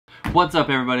What's up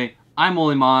everybody? I'm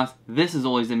Oli Moss, this is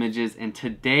Oli's Images, and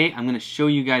today I'm going to show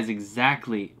you guys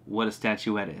exactly what a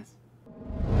statuette is.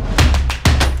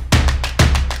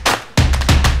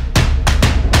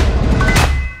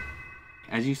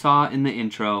 As you saw in the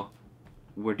intro,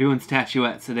 we're doing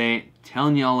statuettes today,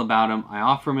 telling you all about them. I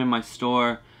offer them in my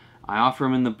store, I offer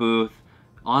them in the booth,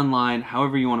 online,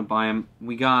 however you want to buy them.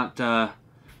 We got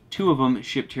 2 of them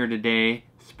shipped here today,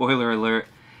 spoiler alert,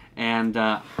 and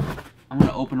I'm going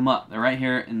to open them up. They're right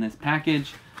here in this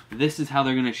package. This is how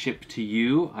they're going to ship to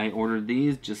you. I ordered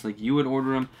these just like you would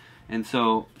order them, and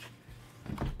so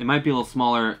it might be a little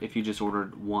smaller if you just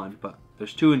ordered 1, but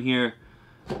there's 2 in here,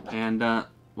 and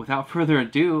without further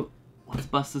ado, let's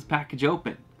bust this package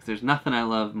open, because there's nothing I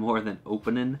love more than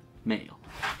opening mail.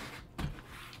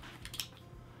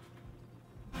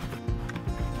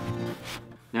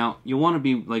 Now, you'll want to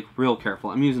be like real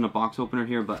careful. I'm using a box opener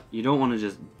here, but you don't want to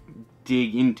just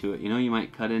dig into it. You know, you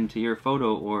might cut into your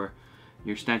photo or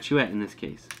your statuette in this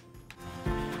case.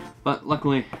 But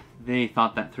luckily, they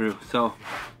thought that through. So,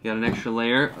 you got an extra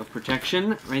layer of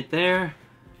protection right there.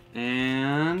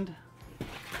 And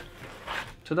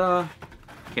ta-da!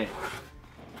 Okay.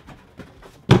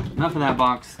 Enough of that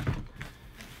box.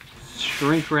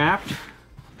 Shrink wrapped.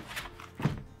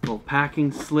 Little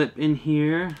packing slip in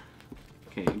here.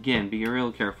 Okay, again, be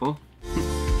real careful.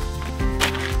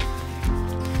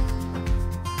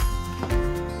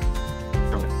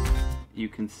 You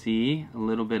can see a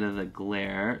little bit of the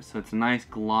glare, so it's a nice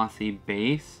glossy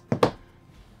base.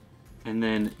 And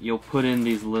then you'll put in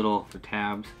these little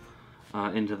tabs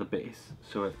into the base,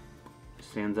 so it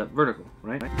stands up vertical,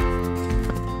 right?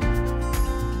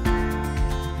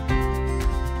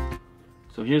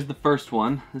 So here's the first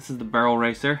one. This is the barrel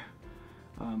racer.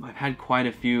 I've had quite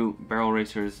a few barrel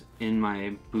racers in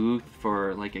my booth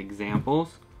for like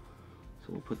examples.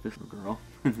 So we'll put this girl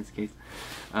in this case.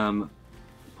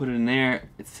 Put it in there.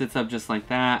 It sits up just like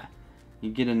that.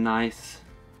 You get a nice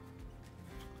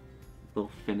little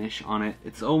finish on it.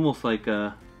 It's almost like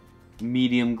a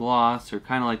medium gloss, or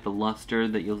kind of like the luster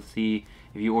that you'll see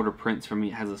if you order prints from me.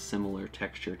 It has a similar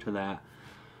texture to that.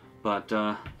 But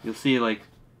you'll see like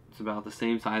it's about the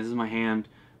same size as my hand.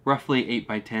 Roughly 8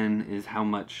 by 10 is how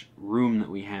much room that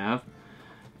we have.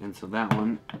 And so that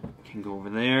one can go over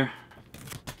there.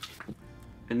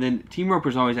 And then team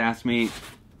ropers always ask me,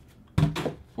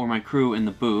 or my crew in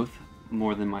the booth,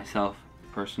 more than myself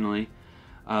personally,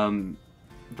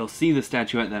 they'll see the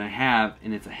statuette that I have,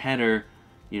 and it's a header,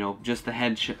 you know, just the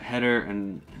header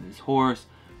and his horse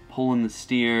pulling the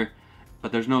steer,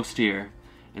 but there's no steer.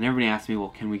 And everybody asks me, well,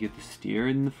 can we get the steer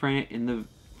in the frame, in the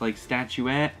like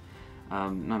statuette?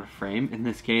 Not a frame in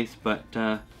this case, but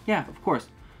yeah, of course.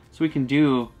 So we can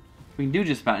do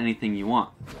just about anything you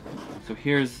want. So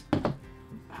here's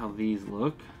how these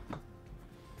look.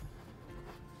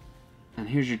 And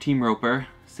here's your team roper.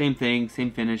 Same thing, same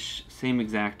finish, same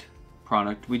exact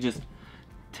product. We just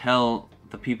tell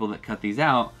the people that cut these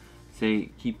out, say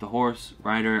keep the horse,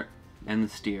 rider, and the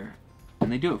steer.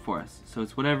 And they do it for us. So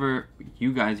it's whatever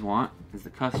you guys want as the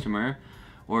customer.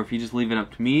 Or if you just leave it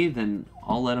up to me, then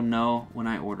I'll let them know when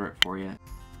I order it for you.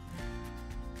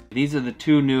 These are the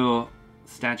 2 new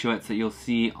statuettes that you'll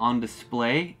see on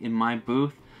display in my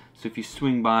booth. So if you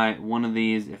swing by one of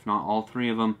these, if not all 3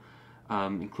 of them,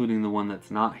 including the one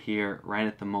that's not here right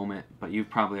at the moment, but you've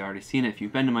probably already seen it if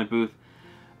you've been to my booth.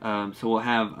 So we'll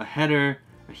have a header,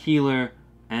 a healer,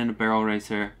 and a barrel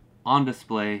racer on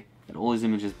display at Oli's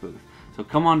Images booth. So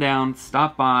come on down,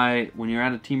 stop by when you're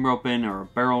at a team roping or a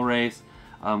barrel race.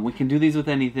 We can do these with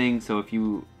anything, so if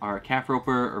you are a calf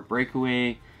roper or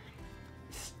breakaway,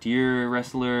 steer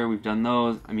wrestler, we've done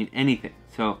those, I mean anything.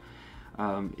 So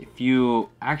if you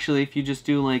just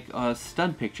do like a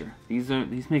stud picture, these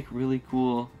make really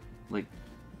cool, like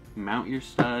mount your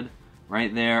stud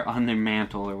right there on their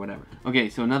mantle or whatever. Okay,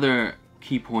 so another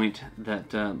key point that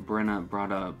Brenna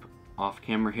brought up off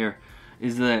camera here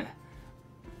is that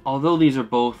although these are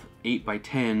both 8 by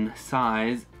 10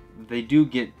 size, they do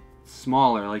get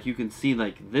smaller. Like you can see,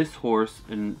 like this horse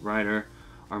and rider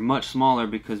are much smaller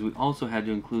because we also had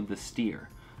to include the steer.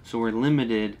 So we're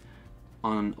limited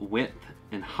on width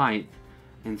and height,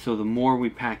 and so the more we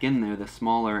pack in there, the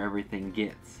smaller everything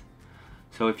gets.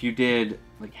 So if you did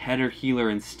like header, healer,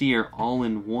 and steer all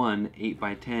in one 8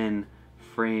 by 10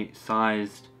 frame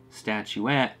sized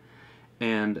statuette,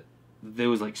 and they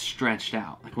was like stretched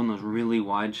out, like one of those really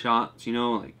wide shots, you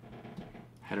know, like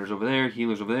headers over there,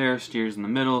 healers over there, steers in the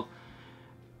middle,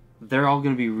 they're all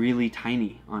going to be really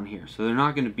tiny on here. So they're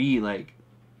not going to be like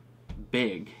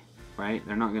big, right?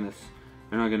 They're not going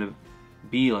to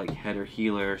be like header,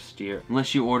 healer, steer,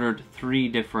 unless you ordered 3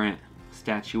 different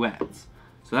statuettes.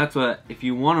 So that's what, if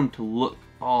you want them to look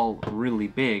all really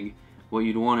big, what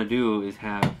you'd want to do is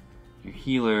have your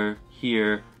heeler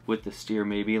here with the steer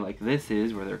maybe like this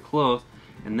is, where they're close,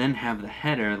 and then have the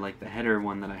header like the header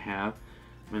one that I have.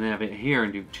 I'm going to have it here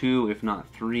and do 2 if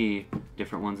not 3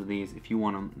 different ones of these if you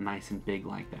want them nice and big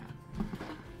like that.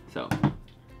 So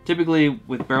typically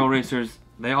with barrel racers,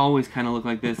 they always kind of look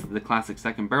like this, the classic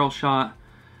second barrel shot.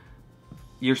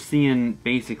 You're seeing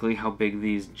basically how big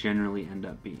these generally end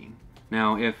up being.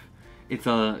 Now if it's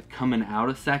a coming out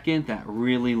a second, that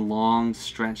really long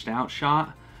stretched out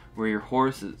shot where your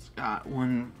horse has got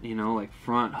one, you know, like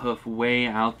front hoof way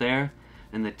out there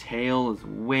and the tail is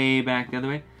way back the other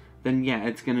way, then yeah,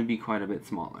 it's going to be quite a bit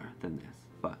smaller than this.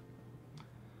 But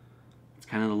it's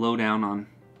kind of the lowdown on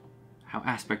how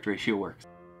aspect ratio works.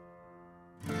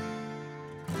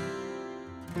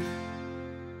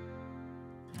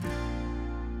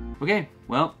 Okay,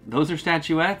 well, those are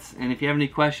statuettes, and if you have any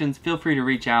questions, feel free to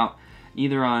reach out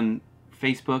either on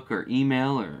Facebook or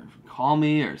email, or call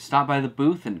me, or stop by the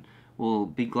booth, and we'll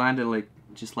be glad to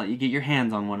just let you get your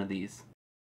hands on one of these.